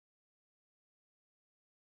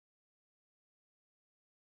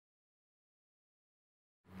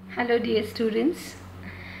Hello dear students.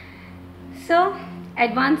 So,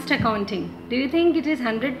 advanced accounting. Do you think it is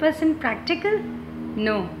 100% practical?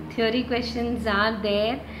 No. Theory questions are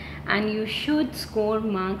there and you should score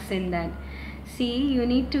marks in that. See, you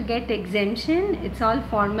need to get exemption. It's all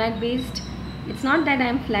format based. It's not that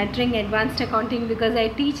I'm flattering advanced accounting because I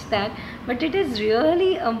teach that, but it is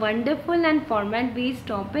really a wonderful and format based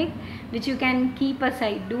topic which you can keep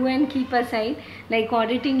aside, do and keep aside. Like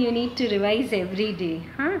auditing, you need to revise every day.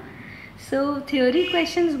 So theory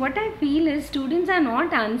questions, what I feel is students are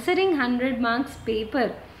not answering 100 marks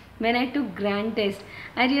paper. When I took grand test,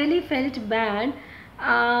 I really felt bad.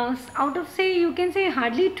 Out of, say, you can say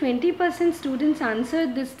hardly 20% students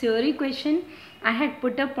answered this theory question I had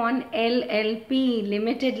put up on LLP,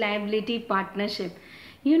 Limited Liability Partnership.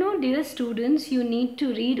 You know, dear students, you need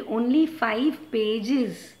to read only 5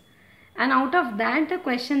 pages, and out of that the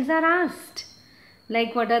questions are asked.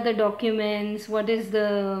 Like, what are the documents, who is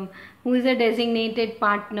a designated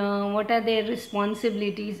partner, what are their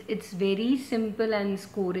responsibilities. It's very simple and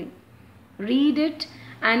scoring. Read it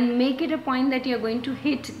and make it a point that you're going to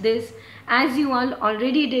hit this, as you all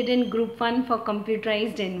already did in group 1 for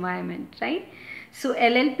computerized environment, right? So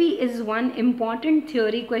LLP is one important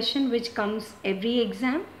theory question which comes every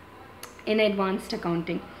exam in advanced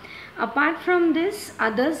accounting. Apart from this,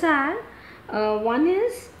 others are one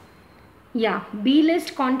is B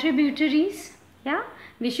list contributories.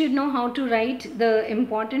 We should know how to write the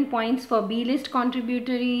important points for B list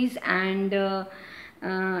contributories, and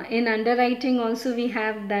in underwriting also we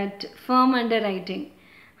have that firm underwriting,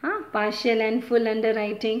 partial and full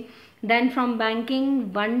underwriting. Then from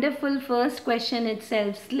banking, wonderful first question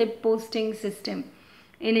itself, slip posting system.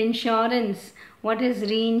 In insurance, what is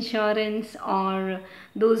reinsurance, or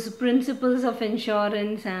those principles of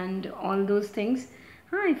insurance and all those things.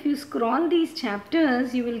 If you scroll these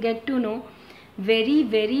chapters, you will get to know.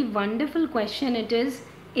 Very wonderful question it is.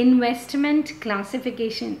 Investment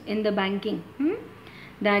classification in the banking,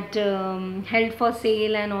 that held for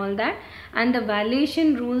sale and all that, and the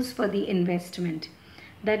valuation rules for the investment.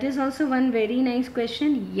 That is also one very nice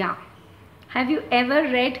question. Have you ever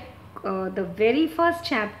read the very first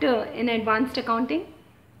chapter in advanced accounting?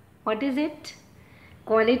 What is it?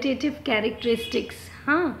 Qualitative characteristics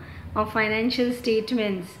of financial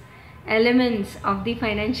statements, elements of the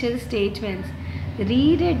financial statements.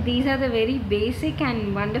 Read it. These are the very basic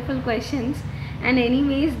and wonderful questions. And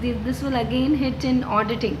anyways, this will again hit in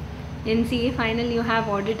auditing. In CA final, you have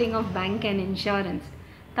auditing of bank and insurance.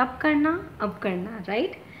 Tab karna, ab karna,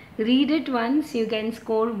 right? Read it once, you can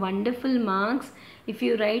score wonderful marks if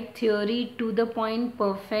you write theory to the point,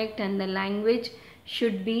 perfect, and the language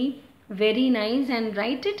should be very nice, and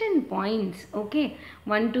write it in points. Okay,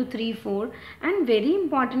 1 2 3 4. And very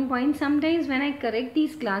important point, sometimes when I correct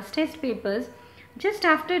these class test papers, just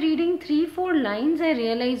after reading 3-4 lines, I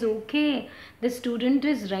realize, okay, the student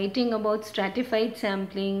is writing about stratified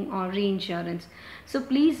sampling or reinsurance. So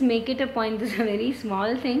please make it a point, this is a very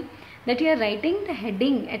small thing, that you are writing the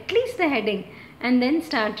heading, at least the heading, and then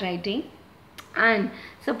start writing. And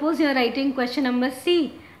suppose you are writing question number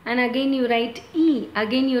C, and again you write E,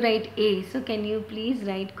 again you write A. So can you please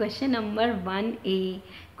write question number 1A,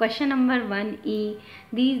 question number 1E.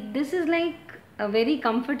 This is like a very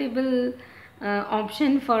comfortable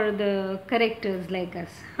option for the correctors like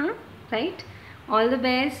us, right? All the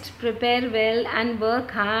best, prepare well and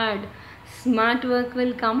work hard. Smart work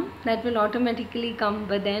will come, that will automatically come,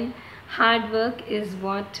 but then hard work is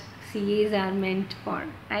what CAs are meant for,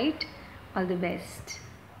 right? All the best.